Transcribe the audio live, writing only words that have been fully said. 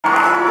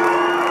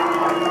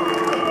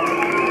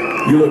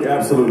You look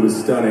absolutely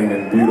stunning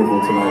and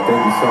beautiful tonight.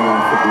 Thank you so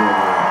much for being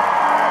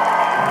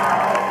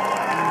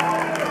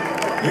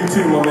here. You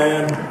too, my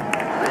man.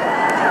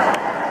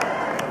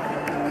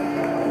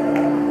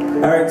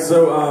 All right,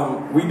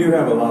 so we do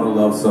have a lot of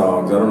love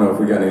songs. I don't know if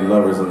we got any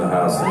lovers in the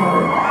house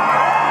tonight.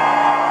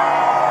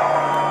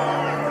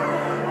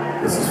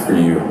 This is for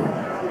you.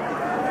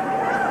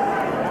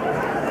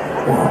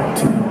 1,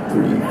 2,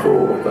 3,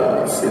 4,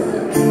 5,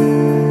 6.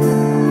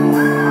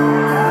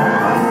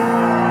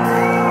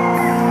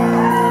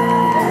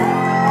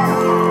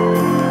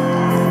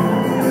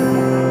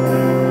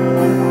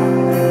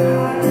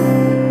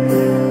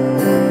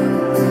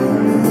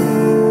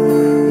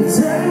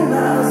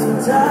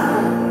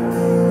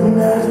 And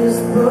I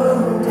just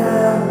broke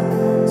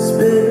down,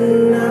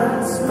 spitting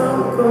out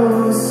smoke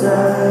on the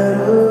side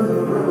of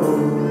the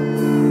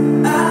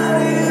road.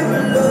 Out here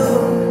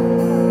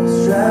alone,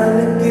 just trying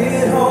to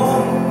get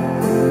home.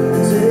 I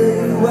tell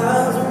you I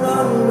was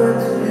wrong, but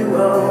you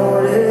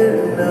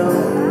already know.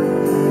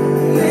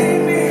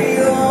 Leave me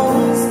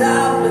alone,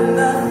 stop at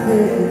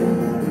nothing.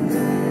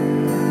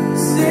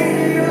 See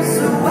you,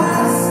 so I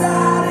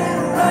started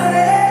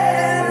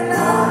running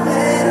all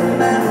that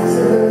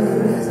mountain.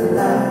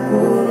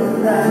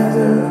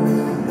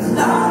 As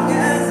long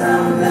as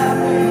I'm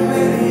laughing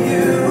with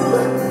you,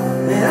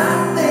 and I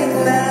think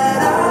that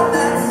all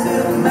that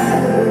still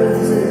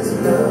matters is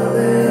love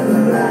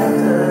ever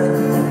after,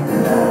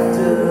 and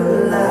after the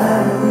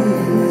life we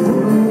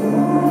grew.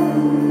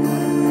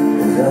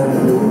 'Cause I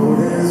know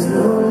there's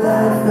no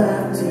life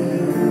after you.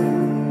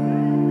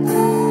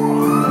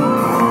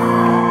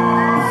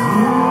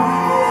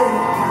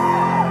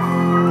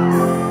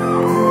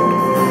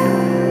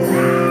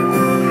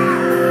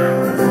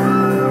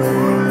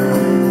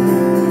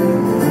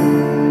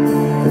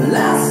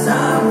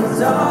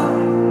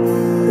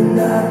 The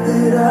night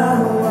that I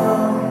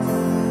walked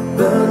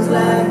burns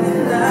like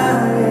an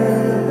eye in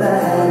the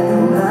back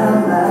of my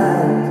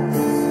mind.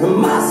 It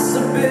must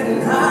have been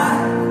high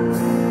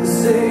to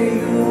say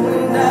you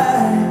and I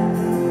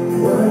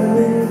weren't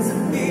meant to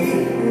be,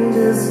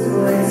 just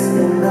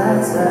wasting my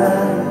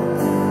time.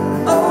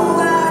 Oh,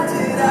 why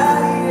did I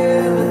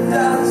ever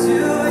doubt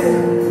you?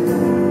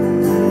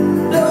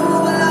 No,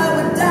 I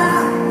would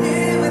die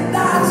here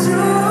without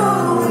you.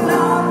 And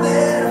all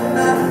that I'm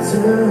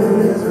after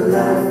is a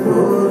life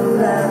full of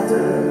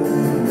laughter.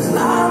 As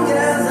long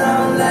as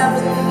I'm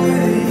laughing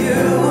with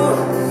you,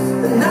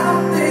 then I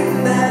think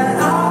that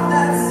all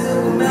that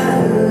still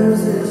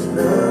matters is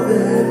love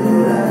ever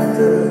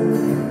after,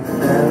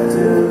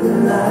 after the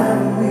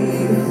life we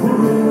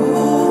grew.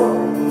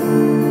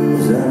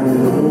 'Cause I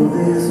know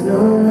there's no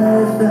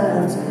life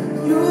after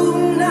you.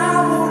 Now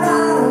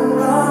I'm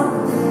wrong.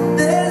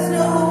 There's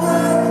no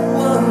other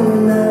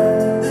one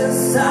after this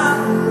time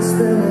we're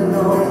spending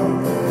on.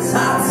 It's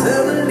hard to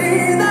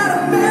believe that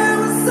a man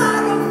was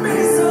like a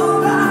piece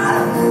of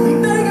art. You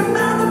think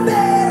about the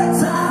better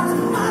times,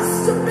 it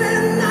must have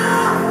been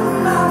out of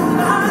my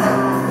mind.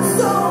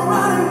 So I'm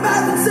running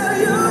back to tell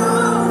you,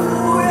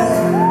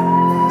 yeah.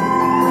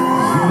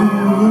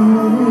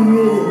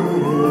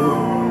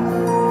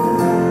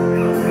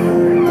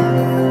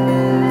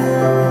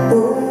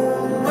 Oh,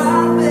 my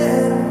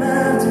better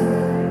mountain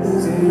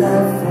is a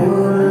life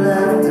full of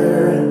laughter.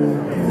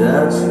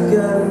 Without you,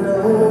 God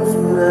knows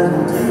what I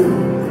do.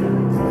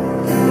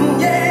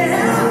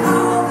 Yeah,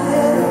 all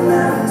that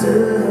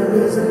laughter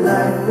is a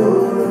life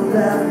full of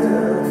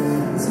laughter.